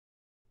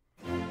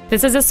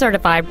This is a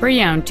certified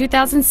pre-owned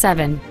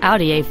 2007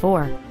 Audi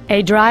A4,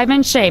 a drive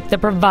and shape that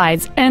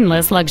provides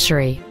endless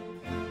luxury.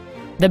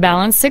 The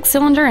balanced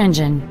six-cylinder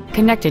engine,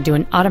 connected to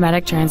an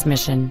automatic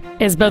transmission,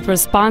 is both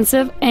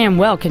responsive and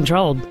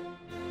well-controlled.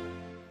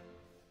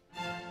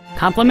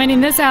 Complementing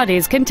this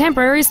Audi's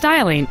contemporary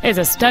styling is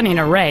a stunning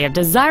array of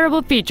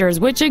desirable features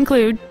which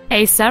include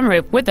a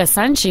sunroof with a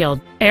sunshield,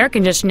 air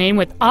conditioning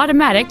with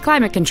automatic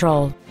climate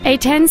control, a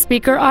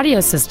 10-speaker audio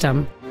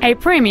system, a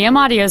premium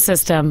audio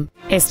system,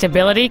 a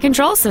stability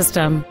control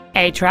system,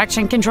 a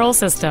traction control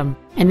system,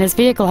 and this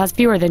vehicle has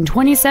fewer than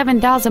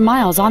 27,000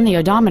 miles on the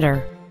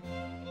odometer.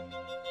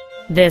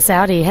 This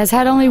Audi has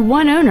had only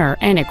one owner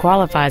and it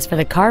qualifies for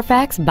the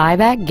Carfax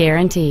buyback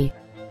guarantee.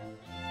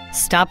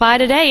 Stop by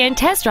today and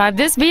test drive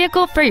this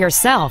vehicle for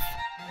yourself.